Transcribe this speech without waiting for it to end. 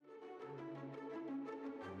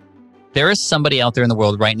There is somebody out there in the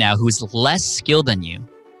world right now who's less skilled than you,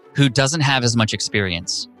 who doesn't have as much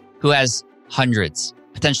experience, who has hundreds,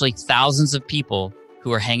 potentially thousands of people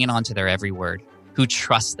who are hanging on to their every word, who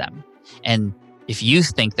trust them. And if you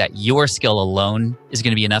think that your skill alone is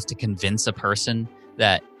going to be enough to convince a person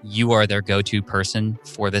that you are their go-to person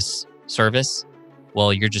for this service,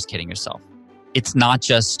 well, you're just kidding yourself. It's not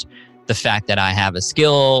just the fact that I have a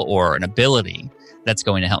skill or an ability that's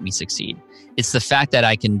going to help me succeed. It's the fact that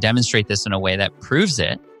I can demonstrate this in a way that proves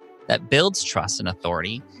it, that builds trust and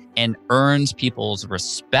authority, and earns people's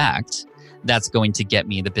respect that's going to get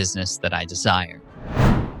me the business that I desire.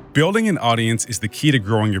 Building an audience is the key to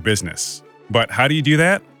growing your business. But how do you do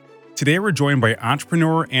that? Today, we're joined by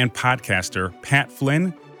entrepreneur and podcaster Pat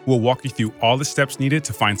Flynn, who will walk you through all the steps needed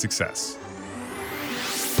to find success.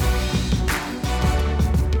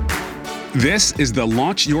 This is the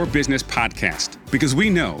Launch Your Business podcast, because we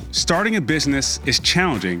know starting a business is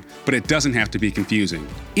challenging, but it doesn't have to be confusing.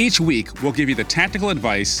 Each week, we'll give you the tactical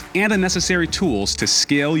advice and the necessary tools to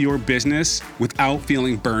scale your business without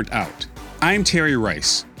feeling burnt out. I'm Terry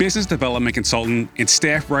Rice, business development consultant and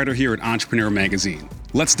staff writer here at Entrepreneur Magazine.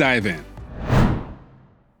 Let's dive in.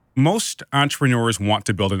 Most entrepreneurs want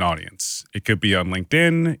to build an audience. It could be on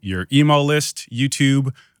LinkedIn, your email list,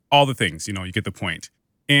 YouTube, all the things, you get the point.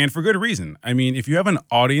 And for good reason. I mean, if you have an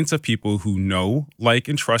audience of people who know, like,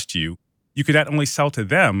 and trust you, you could not only sell to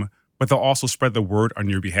them, but they'll also spread the word on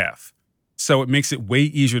your behalf. So it makes it way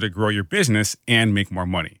easier to grow your business and make more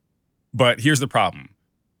money. But here's the problem.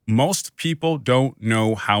 Most people don't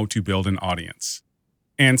know how to build an audience.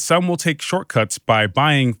 And some will take shortcuts by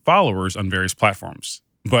buying followers on various platforms.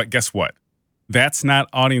 But guess what? That's not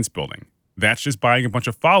audience building. That's just buying a bunch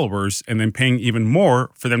of followers and then paying even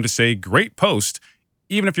more for them to say, "Great post,"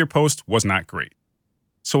 even if your post was not great.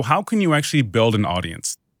 So how can you actually build an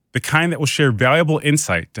audience? The kind that will share valuable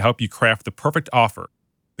insight to help you craft the perfect offer.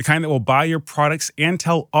 The kind that will buy your products and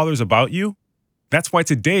tell others about you. That's why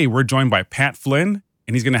today we're joined by Pat Flynn,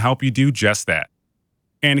 and he's going to help you do just that.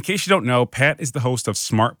 And in case you don't know, Pat is the host of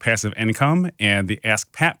Smart Passive Income and the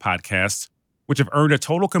Ask Pat podcasts, which have earned a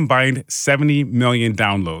total combined 70 million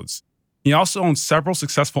downloads. He also owns several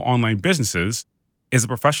successful online businesses, is a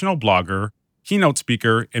professional blogger, keynote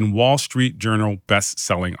speaker, and Wall Street Journal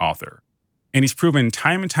best-selling author. And he's proven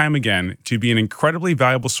time and time again to be an incredibly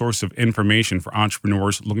valuable source of information for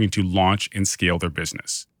entrepreneurs looking to launch and scale their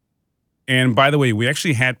business. And by the way, we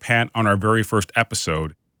actually had Pat on our very first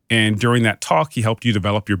episode, and during that talk, he helped you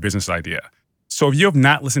develop your business idea. So if you have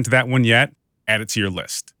not listened to that one yet, add it to your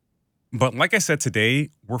list. But like I said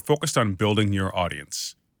today, we're focused on building your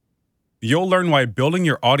audience. You'll learn why building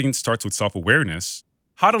your audience starts with self-awareness,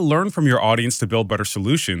 how to learn from your audience to build better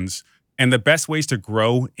solutions, and the best ways to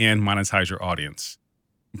grow and monetize your audience.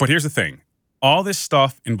 But here's the thing. All this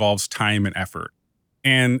stuff involves time and effort.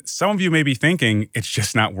 And some of you may be thinking it's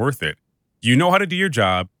just not worth it. You know how to do your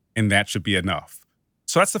job, and that should be enough.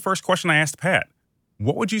 So that's the first question I asked Pat.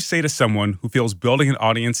 What would you say to someone who feels building an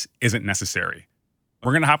audience isn't necessary?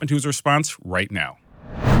 We're going to hop into his response right now.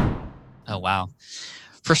 Oh, wow.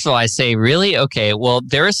 First of all, I say, really? Okay, well,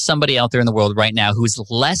 there is somebody out there in the world right now who's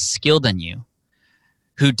less skilled than you,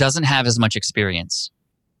 who doesn't have as much experience,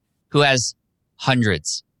 who has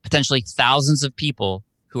hundreds, potentially thousands of people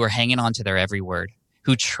who are hanging on to their every word,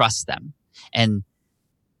 who trust them. And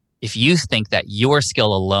if you think that your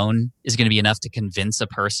skill alone is going to be enough to convince a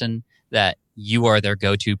person that you are their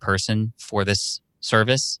go-to person for this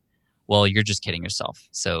service, well, you're just kidding yourself.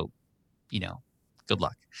 So, good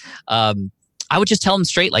luck. I would just tell them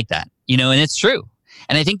straight like that, and it's true.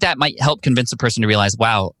 And I think that might help convince a person to realize,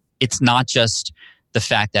 wow, it's not just the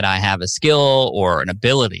fact that I have a skill or an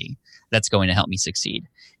ability that's going to help me succeed.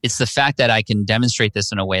 It's the fact that I can demonstrate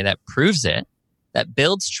this in a way that proves it, that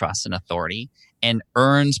builds trust and authority, and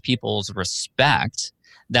earns people's respect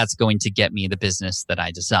that's going to get me the business that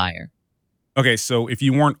I desire. Okay, so if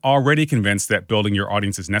you weren't already convinced that building your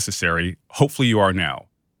audience is necessary, hopefully you are now.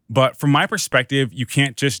 But from my perspective, you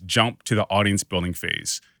can't just jump to the audience building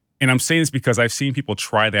phase. And I'm saying this because I've seen people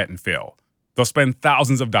try that and fail. They'll spend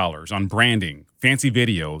thousands of dollars on branding, fancy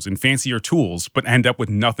videos, and fancier tools, but end up with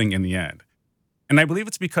nothing in the end. And I believe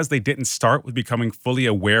it's because they didn't start with becoming fully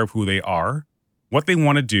aware of who they are, what they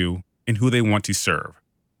want to do, and who they want to serve.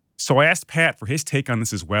 So I asked Pat for his take on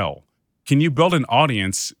this as well. Can you build an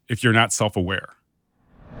audience if you're not self-aware?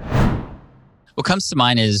 What comes to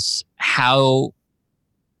mind is how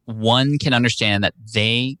one can understand that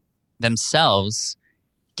they themselves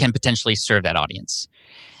can potentially serve that audience.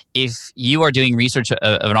 if you are doing research of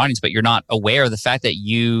an audience, but you're not aware of the fact that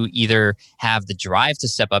you either have the drive to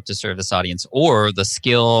step up to serve this audience or the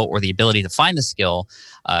skill or the ability to find the skill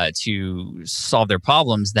to solve their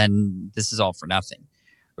problems, then this is all for nothing,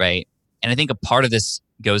 right? And I think a part of this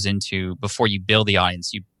goes into before you build the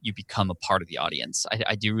audience, you become a part of the audience.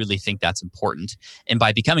 I do really think that's important. And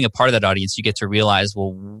by becoming a part of that audience, you get to realize,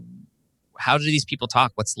 well, how do these people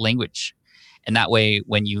talk? What's the language? And that way,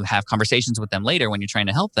 when you have conversations with them later, when you're trying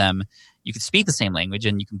to help them, you can speak the same language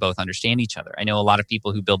and you can both understand each other. I know a lot of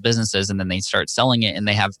people who build businesses and then they start selling it and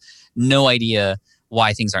they have no idea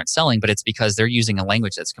why things aren't selling, but it's because they're using a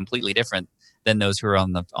language that's completely different than those who are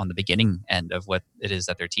on the beginning end of what it is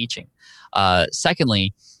that they're teaching.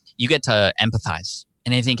 Secondly, you get to empathize.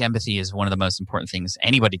 And I think empathy is one of the most important things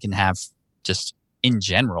anybody can have just in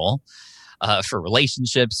general, for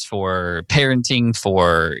relationships, for parenting,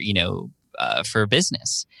 for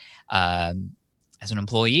business, as an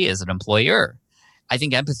employee, as an employer. I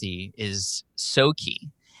think empathy is so key.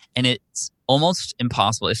 And it's almost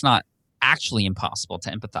impossible, if not actually impossible,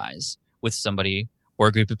 to empathize with somebody or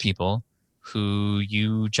a group of people who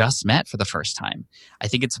you just met for the first time. I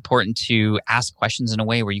think it's important to ask questions in a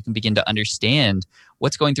way where you can begin to understand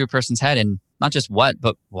what's going through a person's head, and not just what,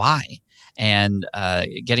 but why. And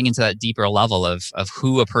getting into that deeper level of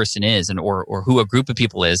who a person is and or who a group of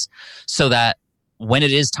people is, so that when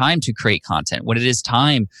it is time to create content, when it is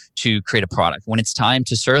time to create a product, when it's time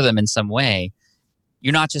to serve them in some way,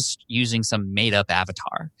 you're not just using some made up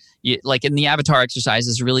avatar. Like in the avatar exercise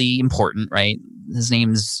is really important, right? His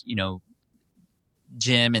name's,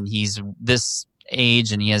 Jim, and he's this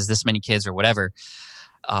age and he has this many kids or whatever.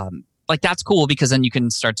 Like that's cool, because then you can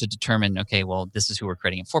start to determine, okay, well, this is who we're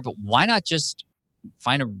creating it for. But why not just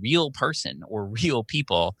find a real person or real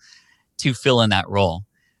people to fill in that role,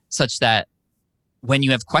 such that when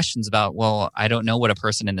you have questions about, well, I don't know what a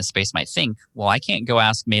person in this space might think. Well, I can't go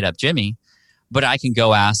ask made up Jimmy, but I can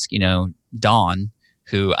go ask, Dawn,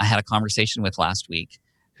 who I had a conversation with last week,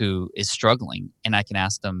 who is struggling, and I can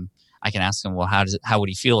ask them, well, how would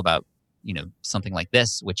he feel about, something like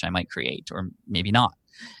this, which I might create, or maybe not.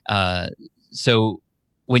 So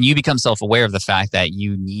when you become self-aware of the fact that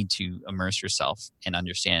you need to immerse yourself and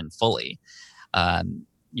understand fully,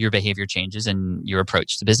 your behavior changes and your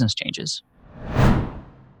approach to business changes.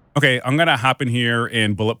 Okay, I'm going to hop in here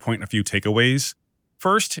and bullet point a few takeaways.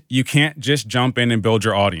 First, you can't just jump in and build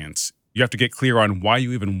your audience. You have to get clear on why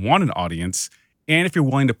you even want an audience, and if you're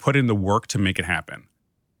willing to put in the work to make it happen.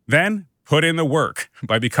 Then, put in the work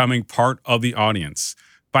by becoming part of the audience.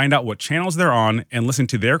 Find out what channels they're on and listen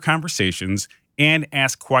to their conversations and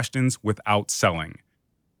ask questions without selling.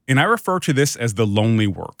 And I refer to this as the lonely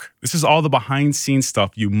work. This is all the behind-the-scenes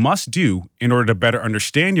stuff you must do in order to better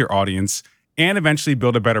understand your audience and eventually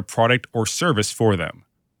build a better product or service for them.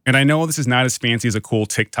 And I know this is not as fancy as a cool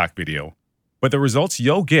TikTok video, but the results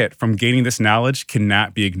you'll get from gaining this knowledge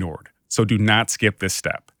cannot be ignored. So do not skip this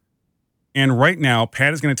step. And right now,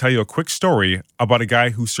 Pat is going to tell you a quick story about a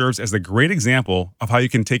guy who serves as a great example of how you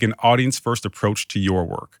can take an audience-first approach to your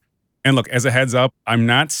work. And look, as a heads up, I'm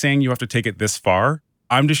not saying you have to take it this far.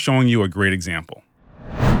 I'm just showing you a great example.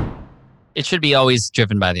 It should be always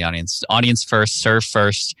driven by the audience. Audience first, serve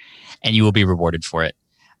first, and you will be rewarded for it.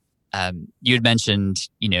 You had mentioned,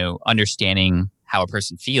 understanding how a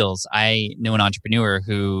person feels. I know an entrepreneur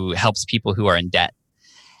who helps people who are in debt,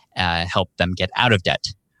 help them get out of debt.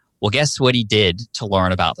 Well, guess what he did to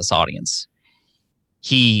learn about this audience?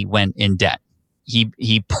 He went in debt.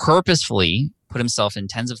 He purposefully put himself in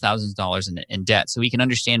tens of thousands of dollars in debt so he can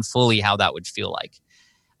understand fully how that would feel like.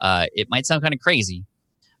 It might sound kind of crazy,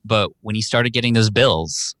 but when he started getting those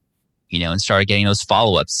bills, and started getting those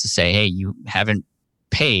follow-ups to say, hey, you haven't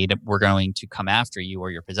paid, we're going to come after you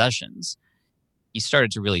or your possessions, he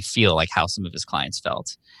started to really feel like how some of his clients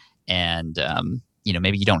felt. And,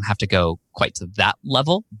 maybe you don't have to go quite to that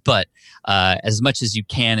level, but as much as you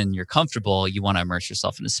can and you're comfortable, you want to immerse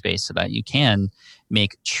yourself in a space so that you can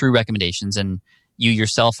make true recommendations. And you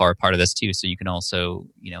yourself are a part of this too, so you can also,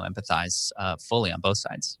 empathize fully on both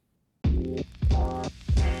sides.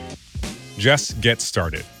 Just get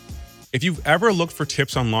started. If you've ever looked for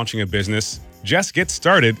tips on launching a business, just get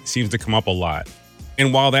started seems to come up a lot.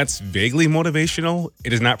 And while that's vaguely motivational, it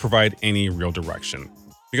does not provide any real direction.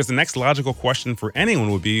 Because the next logical question for anyone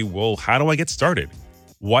would be, well, how do I get started?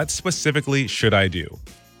 What specifically should I do?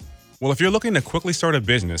 Well, if you're looking to quickly start a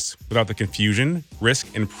business without the confusion,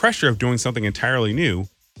 risk, and pressure of doing something entirely new,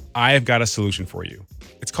 I have got a solution for you.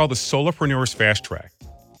 It's called the Solopreneur's Fast Track,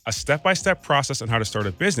 a step-by-step process on how to start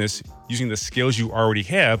a business using the skills you already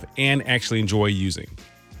have and actually enjoy using.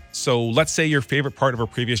 So let's say your favorite part of a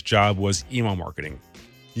previous job was email marketing.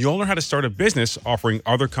 You'll learn how to start a business offering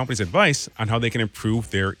other companies advice on how they can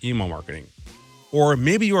improve their email marketing. Or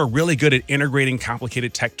maybe you are really good at integrating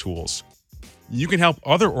complicated tech tools. You can help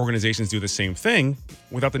other organizations do the same thing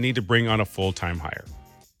without the need to bring on a full-time hire.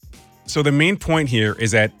 So the main point here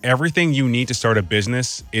is that everything you need to start a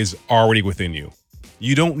business is already within you.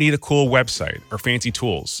 You don't need a cool website or fancy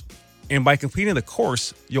tools. And by completing the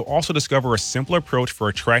course, you'll also discover a simple approach for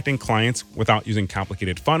attracting clients without using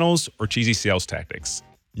complicated funnels or cheesy sales tactics.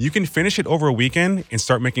 You can finish it over a weekend and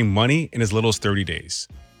start making money in as little as 30 days.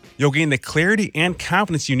 You'll gain the clarity and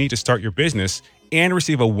confidence you need to start your business and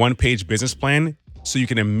receive a one-page business plan so you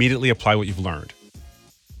can immediately apply what you've learned.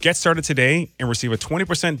 Get started today and receive a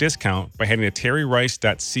 20% discount by heading to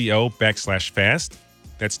terryrice.co/fast.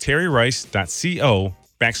 That's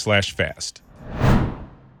terryrice.co/fast.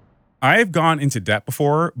 I've gone into debt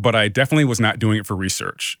before, but I definitely was not doing it for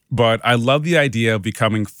research. But I love the idea of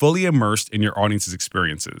becoming fully immersed in your audience's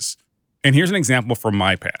experiences. And here's an example from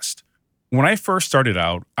my past. When I first started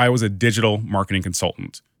out, I was a digital marketing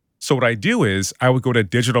consultant. So what I do is I would go to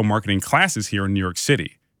digital marketing classes here in New York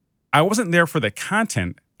City. I wasn't there for the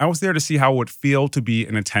content. I was there to see how it would feel to be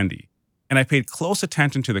an attendee. And I paid close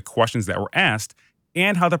attention to the questions that were asked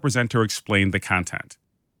and how the presenter explained the content.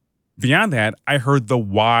 Beyond that, I heard the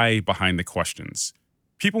why behind the questions.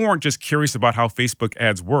 People weren't just curious about how Facebook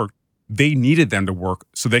ads worked. They needed them to work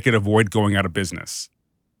so they could avoid going out of business.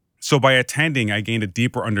 So by attending, I gained a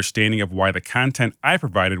deeper understanding of why the content I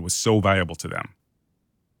provided was so valuable to them.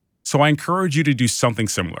 So I encourage you to do something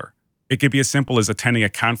similar. It could be as simple as attending a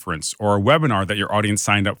conference or a webinar that your audience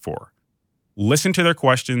signed up for. Listen to their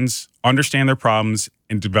questions, understand their problems,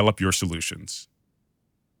 and develop your solutions.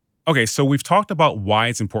 Okay, so we've talked about why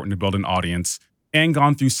it's important to build an audience and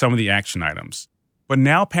gone through some of the action items. But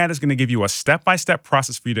now Pat is going to give you a step-by-step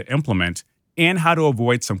process for you to implement and how to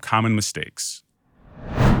avoid some common mistakes.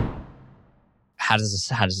 How does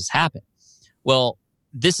this happen? Well,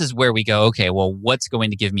 this is where we go, okay, well, what's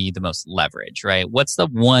going to give me the most leverage, right? What's the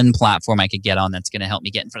one platform I could get on that's going to help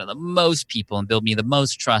me get in front of the most people and build me the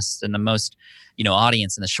most trust and the most,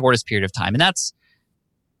 audience in the shortest period of time? And that's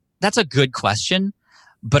a good question.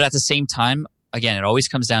 But at the same time, again, it always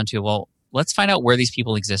comes down to, well, let's find out where these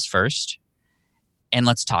people exist first and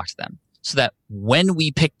let's talk to them so that when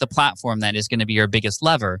we pick the platform that is going to be our biggest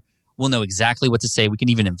lever, we'll know exactly what to say. We can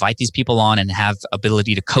even invite these people on and have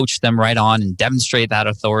ability to coach them right on and demonstrate that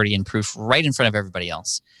authority and proof right in front of everybody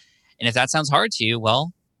else. And if that sounds hard to you,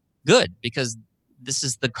 well, good, because this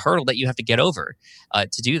is the hurdle that you have to get over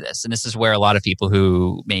to do this. And this is where a lot of people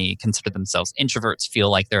who may consider themselves introverts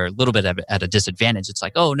feel like they're a little bit at a disadvantage. It's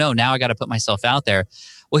like, oh no, now I got to put myself out there.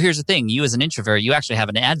 Well, here's the thing. You as an introvert, you actually have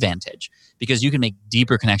an advantage because you can make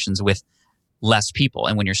deeper connections with less people.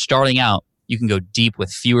 And when you're starting out, you can go deep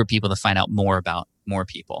with fewer people to find out more about more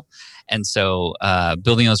people. And so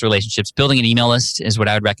building those relationships, building an email list is what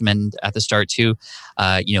I would recommend at the start too.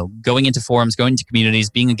 Going into forums, going into communities,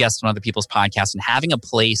 being a guest on other people's podcasts, and having a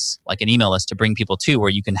place like an email list to bring people to where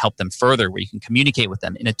you can help them further, where you can communicate with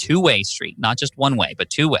them in a two-way street, not just one way, but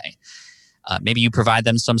two-way. Maybe you provide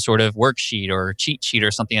them some sort of worksheet or cheat sheet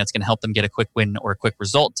or something that's going to help them get a quick win or a quick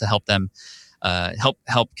result to help them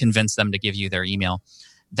help convince them to give you their email.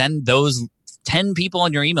 Then those 10 people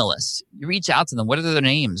on your email list, you reach out to them. What are their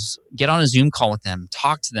names? Get on a Zoom call with them.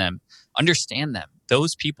 Talk to them. Understand them.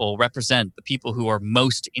 Those people represent the people who are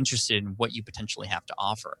most interested in what you potentially have to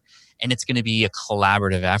offer. And it's going to be a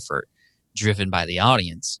collaborative effort driven by the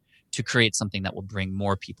audience to create something that will bring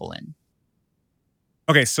more people in.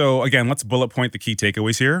 Okay, so again, let's bullet point the key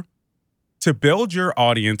takeaways here. To build your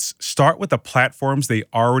audience, start with the platforms they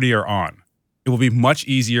already are on. It will be much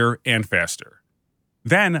easier and faster.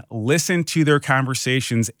 Then listen to their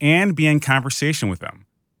conversations and be in conversation with them.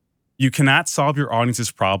 You cannot solve your audience's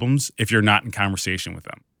problems if you're not in conversation with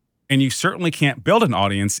them. And you certainly can't build an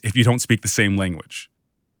audience if you don't speak the same language.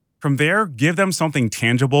 From there, give them something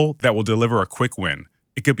tangible that will deliver a quick win.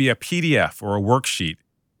 It could be a PDF or a worksheet.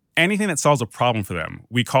 Anything that solves a problem for them.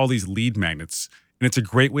 We call these lead magnets, and it's a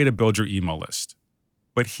great way to build your email list.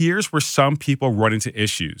 But here's where some people run into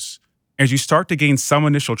issues. As you start to gain some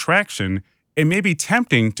initial traction, it may be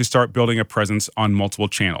tempting to start building a presence on multiple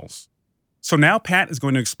channels. So now Pat is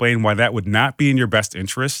going to explain why that would not be in your best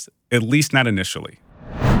interest, at least not initially.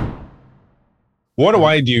 What do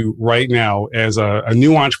I do right now as a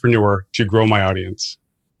new entrepreneur to grow my audience?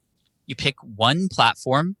 You pick one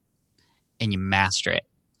platform and you master it.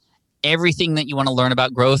 Everything that you want to learn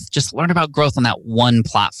about growth, just learn about growth on that one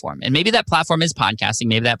platform. And maybe that platform is podcasting.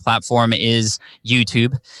 Maybe that platform is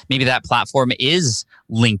YouTube. Maybe that platform is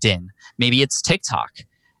LinkedIn. Maybe it's TikTok.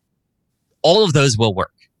 All of those will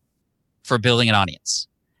work for building an audience.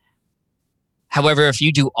 However, if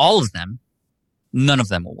you do all of them, none of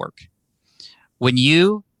them will work. When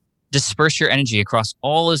you disperse your energy across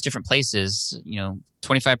all those different places,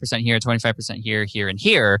 25% here, 25% here, here, and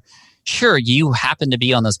here, sure, you happen to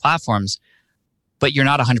be on those platforms, but you're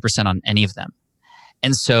not 100% on any of them.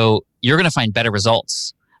 And so you're going to find better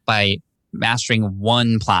results by mastering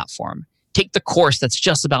one platform. Take the course that's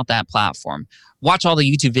just about that platform. Watch all the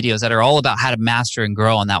YouTube videos that are all about how to master and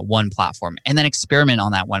grow on that one platform, and then experiment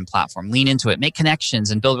on that one platform. Lean into it, make connections,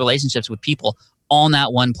 and build relationships with people on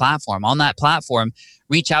that one platform. On that platform,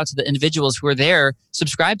 reach out to the individuals who are there,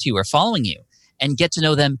 subscribe to you or following you, and get to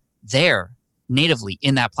know them there natively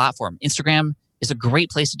in that platform. Instagram is a great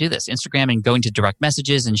place to do this. Instagram and going to direct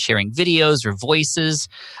messages and sharing videos or voices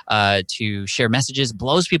to share messages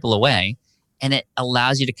blows people away, and it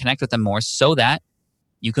allows you to connect with them more so that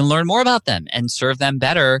you can learn more about them and serve them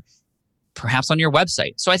better, perhaps on your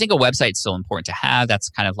website. So I think a website is still important to have.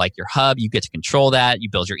 That's kind of like your hub. You get to control that. You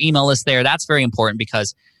build your email list there. That's very important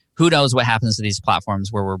because who knows what happens to these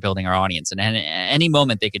platforms where we're building our audience. And at any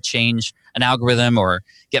moment, they could change an algorithm or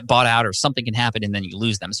get bought out or something can happen and then you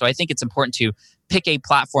lose them. So I think it's important to pick a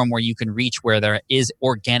platform where you can reach where there is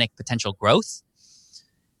organic potential growth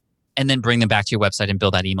and then bring them back to your website and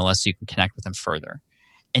build that email list so you can connect with them further.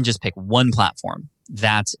 And just pick one platform.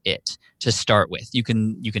 That's it to start with. You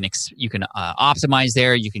can optimize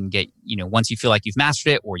there. You can get, once you feel like you've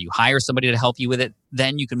mastered it or you hire somebody to help you with it,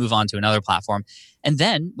 then you can move on to another platform. And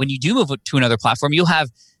then when you do move to another platform, you'll have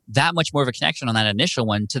that much more of a connection on that initial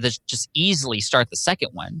one to just easily start the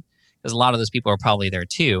second one, because a lot of those people are probably there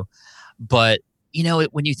too. But,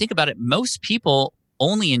 when you think about it, most people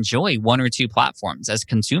only enjoy one or two platforms as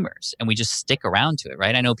consumers, and we just stick around to it,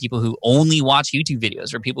 right? I know people who only watch YouTube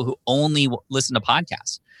videos or people who only listen to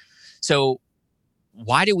podcasts. So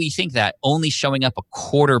why do we think that only showing up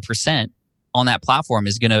 0.25% on that platform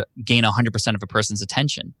is going to gain 100% of a person's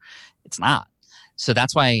attention? It's not. So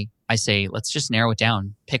that's why I say, let's just narrow it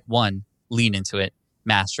down, pick one, lean into it,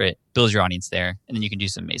 master it, build your audience there, and then you can do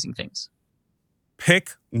some amazing things.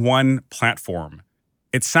 Pick one platform.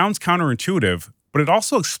 It sounds counterintuitive, but it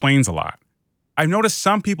also explains a lot. I've noticed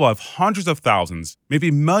some people have hundreds of thousands,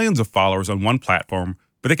 maybe millions of followers on one platform,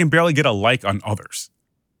 but they can barely get a like on others.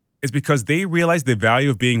 It's because they realize the value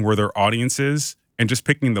of being where their audience is and just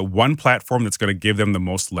picking the one platform that's going to give them the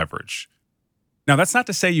most leverage. Now, that's not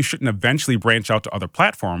to say you shouldn't eventually branch out to other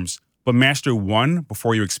platforms, but master one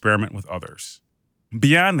before you experiment with others.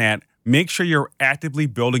 Beyond that, make sure you're actively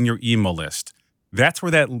building your email list. That's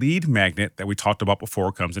where that lead magnet that we talked about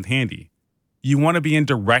before comes in handy. You want to be in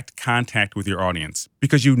direct contact with your audience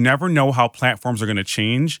because you never know how platforms are going to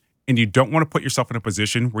change, and you don't want to put yourself in a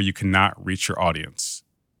position where you cannot reach your audience.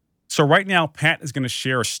 So right now, Pat is going to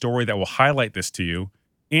share a story that will highlight this to you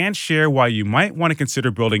and share why you might want to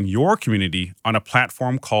consider building your community on a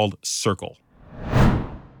platform called Circle.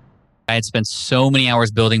 I had spent so many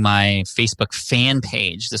hours building my Facebook fan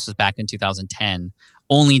page. This was back in 2010.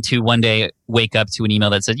 Only to one day wake up to an email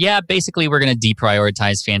that said, yeah, basically we're going to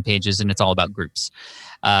deprioritize fan pages and it's all about groups.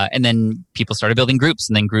 And then people started building groups,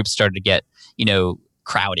 and then groups started to get,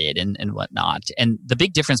 crowded and whatnot. And the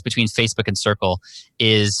big difference between Facebook and Circle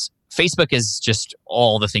is Facebook is just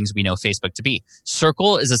all the things we know Facebook to be.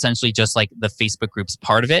 Circle is essentially just like the Facebook group's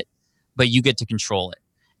part of it, but you get to control it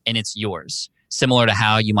and it's yours, similar to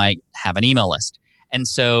how you might have an email list. And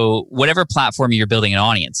so whatever platform you're building an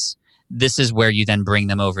audience, this is where you then bring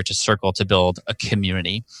them over to Circle to build a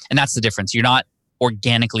community. And that's the difference. You're not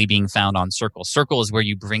organically being found on Circle. Circle is where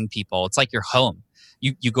you bring people. It's like your home.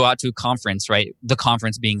 You go out to a conference, right? The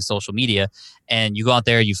conference being social media. And you go out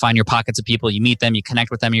there, you find your pockets of people, you meet them, you connect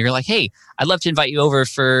with them. And you're like, hey, I'd love to invite you over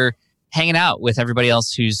for hanging out with everybody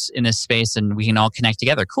else who's in this space and we can all connect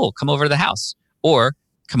together. Cool. Come over to the house. Or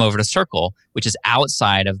come over to Circle, which is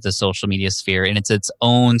outside of the social media sphere. And it's its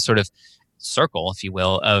own sort of circle, if you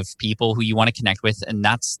will, of people who you want to connect with. And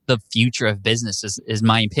that's the future of business, is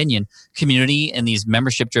my opinion. Community and these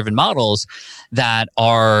membership-driven models that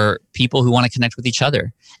are people who want to connect with each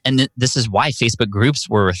other. And this is why Facebook groups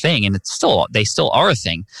were a thing, and they still are a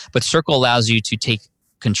thing. But Circle allows you to take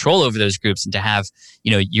control over those groups and to have,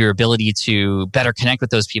 your ability to better connect with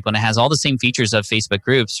those people. And it has all the same features of Facebook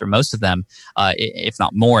groups, or most of them, if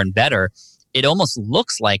not more and better. It almost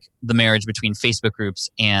looks like the marriage between Facebook groups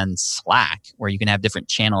and Slack, where you can have different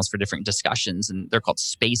channels for different discussions, and they're called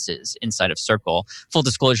spaces inside of Circle. Full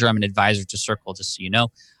disclosure, I'm an advisor to Circle, just so you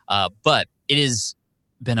know. But it has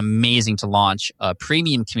been amazing to launch a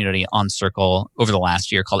premium community on Circle over the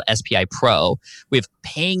last year called SPI Pro. We have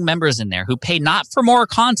paying members in there who pay not for more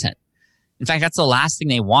content. In fact, that's the last thing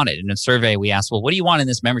they wanted. In a survey, we asked, well, what do you want in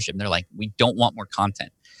this membership? And they're like, we don't want more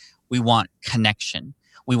content. We want connection.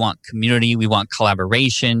 We want community. We want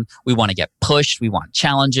collaboration. We want to get pushed. We want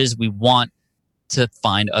challenges. We want to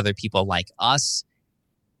find other people like us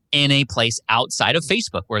in a place outside of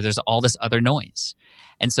Facebook where there's all this other noise.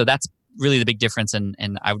 And so that's really the big difference. And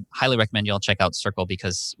I would highly recommend you all check out Circle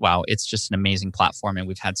because, wow, it's just an amazing platform and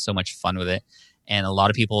we've had so much fun with it. And a lot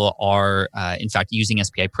of people are, in fact, using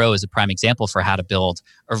SPI Pro as a prime example for how to build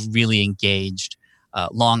a really engaged,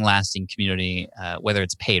 long-lasting community, whether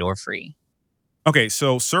it's paid or free. Okay,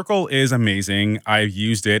 so Circle is amazing. I've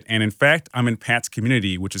used it. And in fact, I'm in Pat's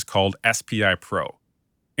community, which is called SPI Pro.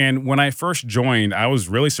 And when I first joined, I was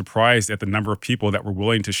really surprised at the number of people that were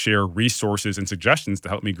willing to share resources and suggestions to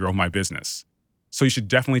help me grow my business. So you should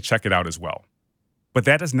definitely check it out as well. But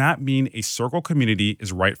that does not mean a Circle community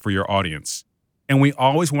is right for your audience. And we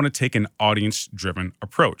always want to take an audience-driven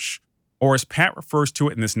approach, or as Pat refers to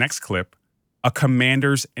it in this next clip, a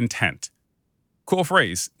commander's intent. Cool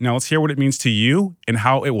phrase. Now let's hear what it means to you and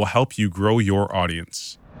how it will help you grow your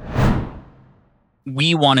audience.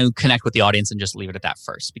 We want to connect with the audience and just leave it at that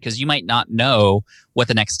first, because you might not know what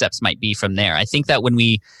the next steps might be from there. I think that when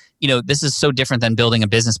we, this is so different than building a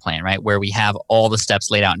business plan, right? Where we have all the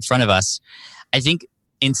steps laid out in front of us. I think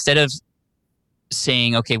instead of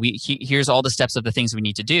saying, okay, here's all the steps of the things we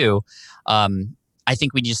need to do, I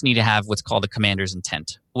think we just need to have what's called a commander's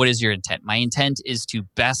intent. What is your intent? My intent is to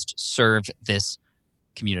best serve this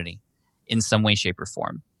community in some way, shape, or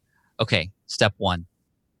form. Okay, step one.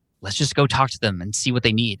 Let's just go talk to them and see what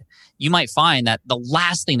they need. You might find that the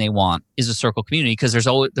last thing they want is a Circle community because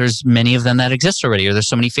there's many of them that exist already, or there's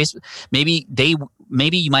so many Facebook.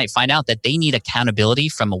 Maybe you might find out that they need accountability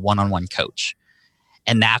from a one-on-one coach.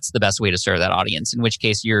 And that's the best way to serve that audience, in which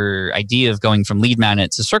case your idea of going from lead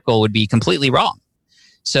magnet to Circle would be completely wrong.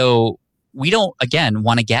 So we don't, again,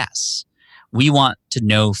 want to guess. We want to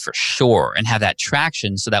know for sure and have that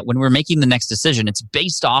traction so that when we're making the next decision, it's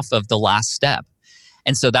based off of the last step.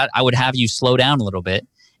 And so that I would have you slow down a little bit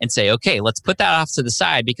and say, okay, let's put that off to the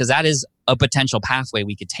side because that is a potential pathway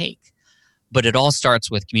we could take. But it all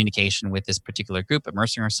starts with communication with this particular group,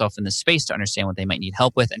 immersing ourselves in this space to understand what they might need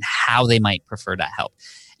help with and how they might prefer that help.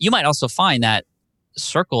 You might also find that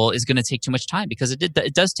Circle is going to take too much time because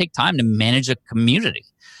it does take time to manage a community.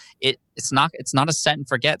 It's not a set and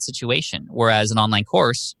forget situation, whereas an online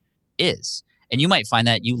course is. And you might find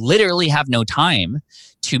that you literally have no time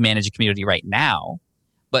to manage a community right now.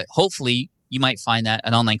 But hopefully, you might find that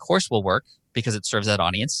an online course will work because it serves that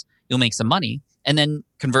audience. You'll make some money and then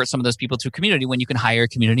convert some of those people to a community when you can hire a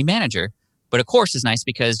community manager. But a course is nice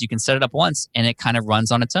because you can set it up once and it kind of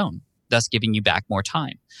runs on its own, thus giving you back more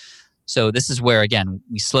time. So this is where, again,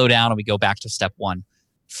 we slow down and we go back to step one.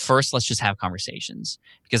 First, let's just have conversations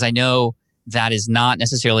because I know that is not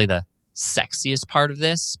necessarily the sexiest part of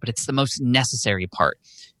this, but it's the most necessary part.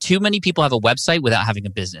 Too many people have a website without having a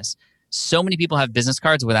business. So many people have business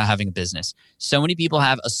cards without having a business. So many people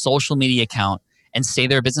have a social media account and say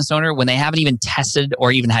they're a business owner when they haven't even tested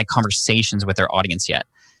or even had conversations with their audience yet.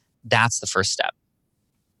 That's the first step.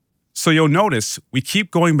 So you'll notice we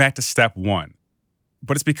keep going back to step one,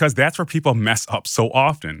 but it's because that's where people mess up so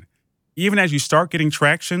often. Even as you start getting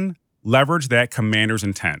traction, leverage that commander's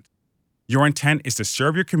intent. Your intent is to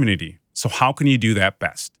serve your community. So how can you do that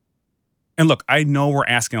best? And look, I know we're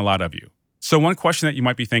asking a lot of you. So one question that you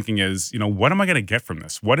might be thinking is, what am I going to get from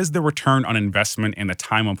this? What is the return on investment and the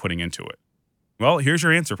time I'm putting into it? Well, here's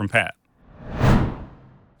your answer from Pat.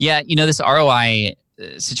 Yeah, this ROI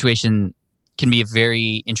situation can be a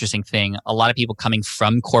very interesting thing. A lot of people coming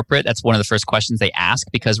from corporate, that's one of the first questions they ask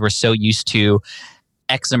because we're so used to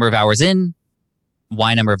X number of hours in,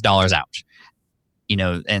 Y number of dollars out.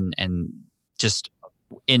 And just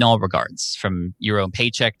in all regards, from your own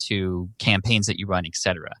paycheck to campaigns that you run,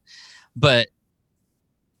 etc. But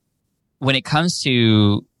when it comes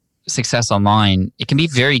to success online, it can be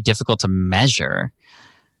very difficult to measure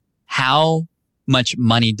how much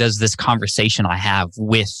money does this conversation I have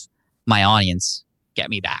with my audience get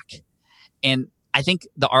me back. And I think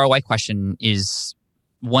the ROI question is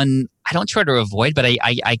one I don't try to avoid, but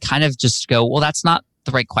I kind of just go, well, that's not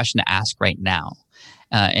the right question to ask right now.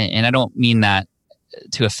 And I don't mean that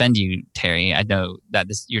to offend you, Terry. I know that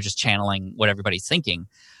you're just channeling what everybody's thinking.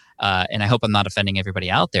 And I hope I'm not offending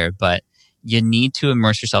everybody out there, but you need to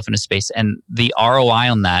immerse yourself in a space. And the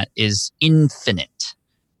ROI on that is infinite,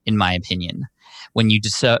 in my opinion. When you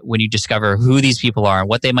discover who these people are,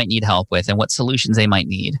 what they might need help with, and what solutions they might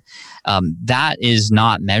need, that is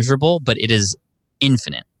not measurable, but it is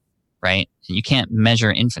infinite, right? You can't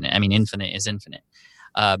measure infinite. I mean, infinite is infinite.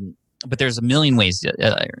 But there's a million ways,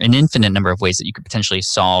 an infinite number of ways that you could potentially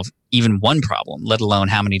solve even one problem, let alone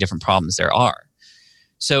how many different problems there are.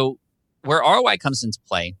 So where ROI comes into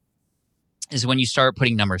play is when you start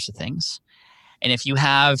putting numbers to things. And if you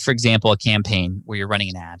have, for example, a campaign where you're running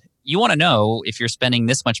an ad, you want to know if you're spending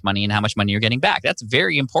this much money and how much money you're getting back. That's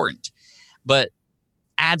very important. But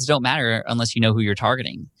ads don't matter unless you know who you're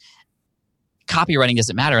targeting. Copywriting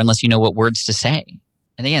doesn't matter unless you know what words to say.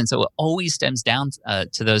 And again, so it always stems down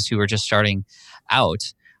to those who are just starting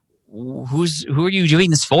out. Who are you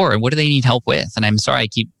doing this for, and what do they need help with? And I'm sorry I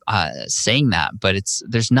keep saying that, but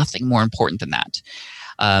there's nothing more important than that.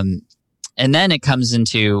 And then it comes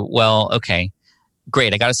into, well, okay,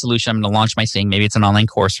 great, I got a solution. I'm going to launch my thing. Maybe it's an online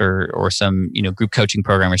course or some group coaching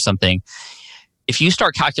program or something. If you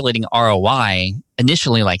start calculating ROI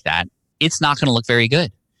initially like that, it's not going to look very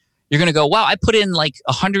good. You're going to go, wow, I put in like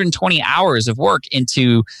 120 hours of work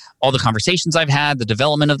into all the conversations I've had, the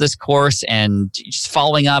development of this course, and just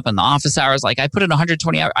following up on the office hours. Like I put in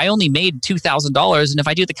 120 hours. I only made $2,000. And if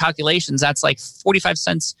I do the calculations, that's like 45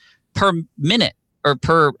 cents per minute or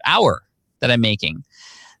per hour that I'm making.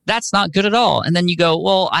 That's not good at all. And then you go,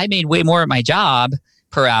 well, I made way more at my job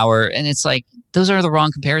per hour. And it's like, those are the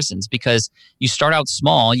wrong comparisons, because you start out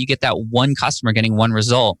small, you get that one customer getting one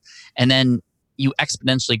result, and then you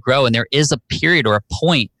exponentially grow. And there is a period or a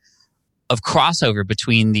point of crossover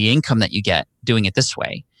between the income that you get doing it this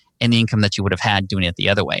way and the income that you would have had doing it the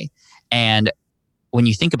other way. And when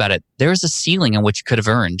you think about it, there is a ceiling on what you could have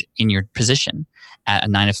earned in your position at a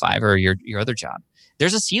 9-to-5 or your other job.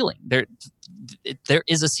 There's a ceiling. There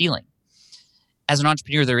is a ceiling. As an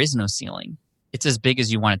entrepreneur, there is no ceiling. It's as big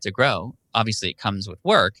as you want it to grow. Obviously, it comes with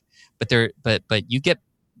work, but you get,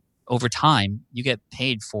 over time, you get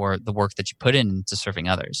paid for the work that you put into serving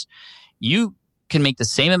others. You can make the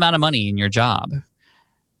same amount of money in your job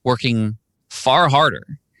working far harder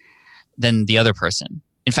than the other person.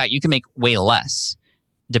 In fact, you can make way less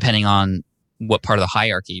depending on what part of the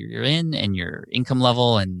hierarchy you're in and your income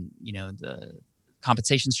level and the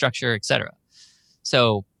compensation structure, et cetera.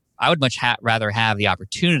 So I would much rather have the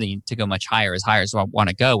opportunity to go much higher as I want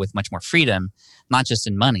to go, with much more freedom, not just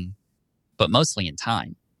in money, but mostly in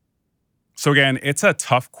time. So again, it's a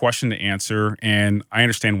tough question to answer, and I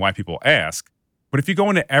understand why people ask. But if you go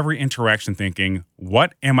into every interaction thinking,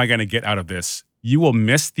 what am I going to get out of this? You will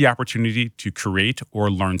miss the opportunity to create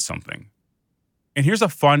or learn something. And here's a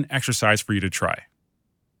fun exercise for you to try.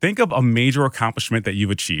 Think of a major accomplishment that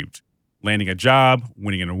you've achieved: landing a job,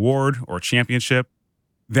 winning an award or a championship.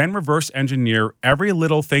 Then reverse engineer every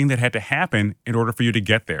little thing that had to happen in order for you to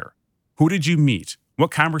get there. Who did you meet?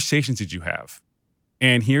 What conversations did you have?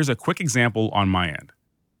 And here's a quick example on my end.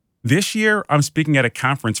 This year, I'm speaking at a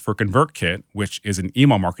conference for ConvertKit, which is an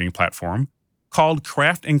email marketing platform, called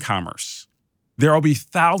Craft and Commerce. There will be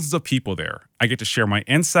thousands of people there. I get to share my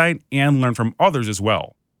insight and learn from others as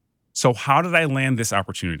well. So how did I land this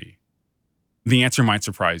opportunity? The answer might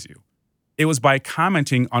surprise you. It was by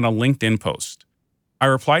commenting on a LinkedIn post. I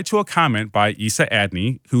replied to a comment by Isa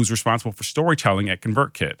Adney, who's responsible for storytelling at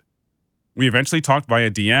ConvertKit. We eventually talked via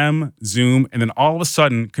DM, Zoom, and then all of a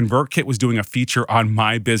sudden, ConvertKit was doing a feature on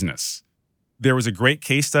my business. There was a great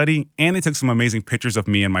case study, and they took some amazing pictures of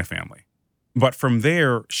me and my family. But from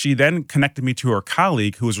there, she then connected me to her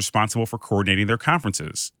colleague who was responsible for coordinating their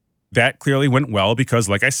conferences. That clearly went well because,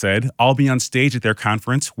 like I said, I'll be on stage at their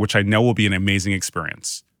conference, which I know will be an amazing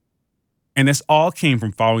experience. And this all came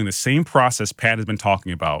from following the same process Pat has been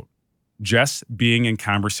talking about, just being in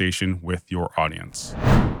conversation with your audience.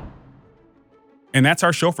 And that's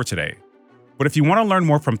our show for today. But if you want to learn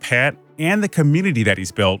more from Pat and the community that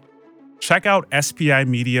he's built, check out SPI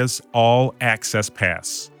Media's All Access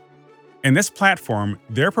Pass. In this platform,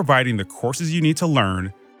 they're providing the courses you need to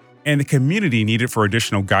learn and the community needed for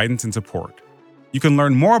additional guidance and support. You can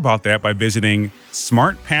learn more about that by visiting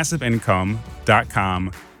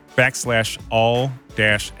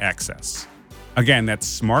smartpassiveincome.com/all-access. Again,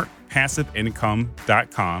 that's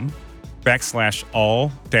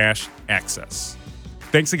smartpassiveincome.com/all-access.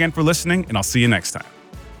 Thanks again for listening, and I'll see you next time.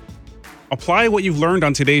 Apply what you've learned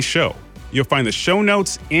on today's show. You'll find the show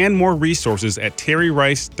notes and more resources at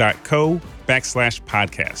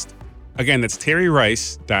terryrice.co/podcast. Again, that's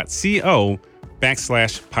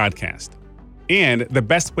terryrice.co/podcast. And the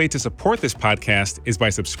best way to support this podcast is by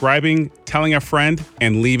subscribing, telling a friend,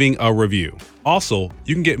 and leaving a review. Also,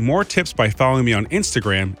 you can get more tips by following me on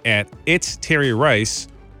Instagram at @itsterryrice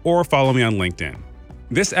or follow me on LinkedIn.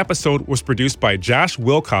 This episode was produced by Josh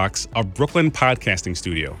Wilcox of Brooklyn Podcasting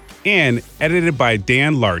Studio and edited by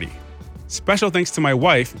Dan Lardy. Special thanks to my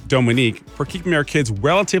wife, Dominique, for keeping our kids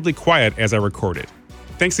relatively quiet as I recorded.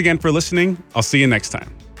 Thanks again for listening. I'll see you next time.